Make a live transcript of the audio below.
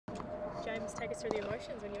Just take us through the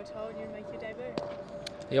emotions when you were told you'd make your debut.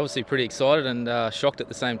 Yeah, obviously pretty excited and shocked at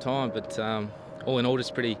the same time, but all in all,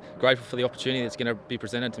 just pretty grateful for the opportunity that's going to be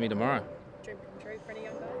presented to me tomorrow. Dream come true for any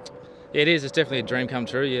young guy? Yeah, it is. It's definitely a dream come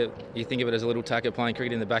true. You think of it as a little tacker playing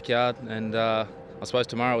cricket in the backyard, and I suppose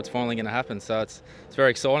tomorrow it's finally going to happen. So it's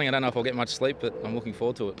very exciting. I don't know if I'll get much sleep, but I'm looking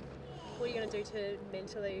forward to it. What are you going to do to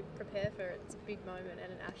mentally prepare for it? It's a big moment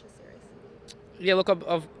and an Ashes series. Yeah, look,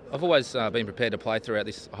 I've always been prepared to play throughout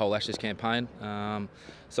this whole Ashes campaign.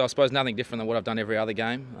 So I suppose nothing different than what I've done every other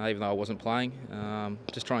game, even though I wasn't playing.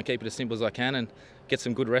 Just try and keep it as simple as I can and get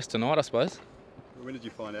some good rest tonight, I suppose. When did you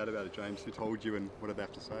find out about it, James? Who told you, and what did they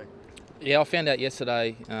have to say? Yeah, I found out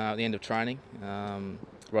yesterday at the end of training.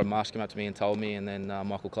 Rod Marsh came up to me and told me, and then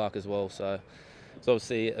Michael Clark as well. So it's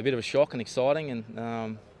obviously a bit of a shock and exciting,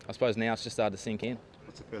 and I suppose now it's just started to sink in.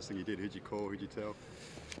 What's the first thing you did? Who'd you call? Who'd you tell?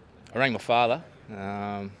 I rang my father,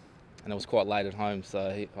 and it was quite late at home,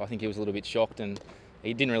 so I think he was a little bit shocked, and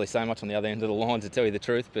he didn't really say much on the other end of the line, to tell you the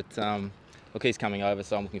truth. But look, he's coming over,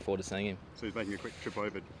 so I'm looking forward to seeing him. So he's making a quick trip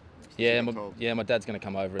over. Yeah, my dad's going to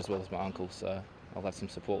come over as well as my uncle, so I'll have some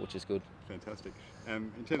support, which is good. Fantastic. In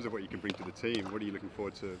terms of what you can bring to the team, what are you looking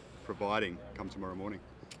forward to providing come tomorrow morning?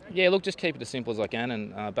 Yeah, look, just keep it as simple as I can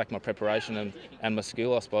and back my preparation and my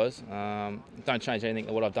skill, I suppose. Don't change anything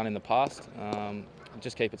to what I've done in the past.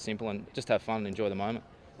 Just keep it simple and just have fun and enjoy the moment.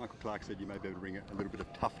 Michael Clark said you may be able to bring a little bit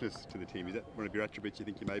of toughness to the team. Is that one of your attributes you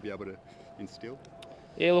think you may be able to instill?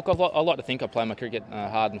 Yeah, look, I like to think I play my cricket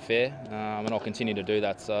hard and fair, and I'll continue to do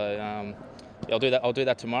that. So yeah, I'll do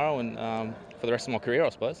that tomorrow and for the rest of my career, I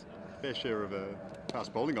suppose. Fair share of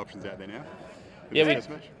fast bowling options out there now.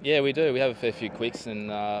 Yeah, we do. We have a fair few quicks, and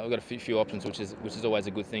we've got a few options, which is always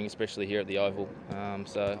a good thing, especially here at the Oval.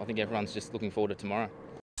 So I think everyone's just looking forward to tomorrow.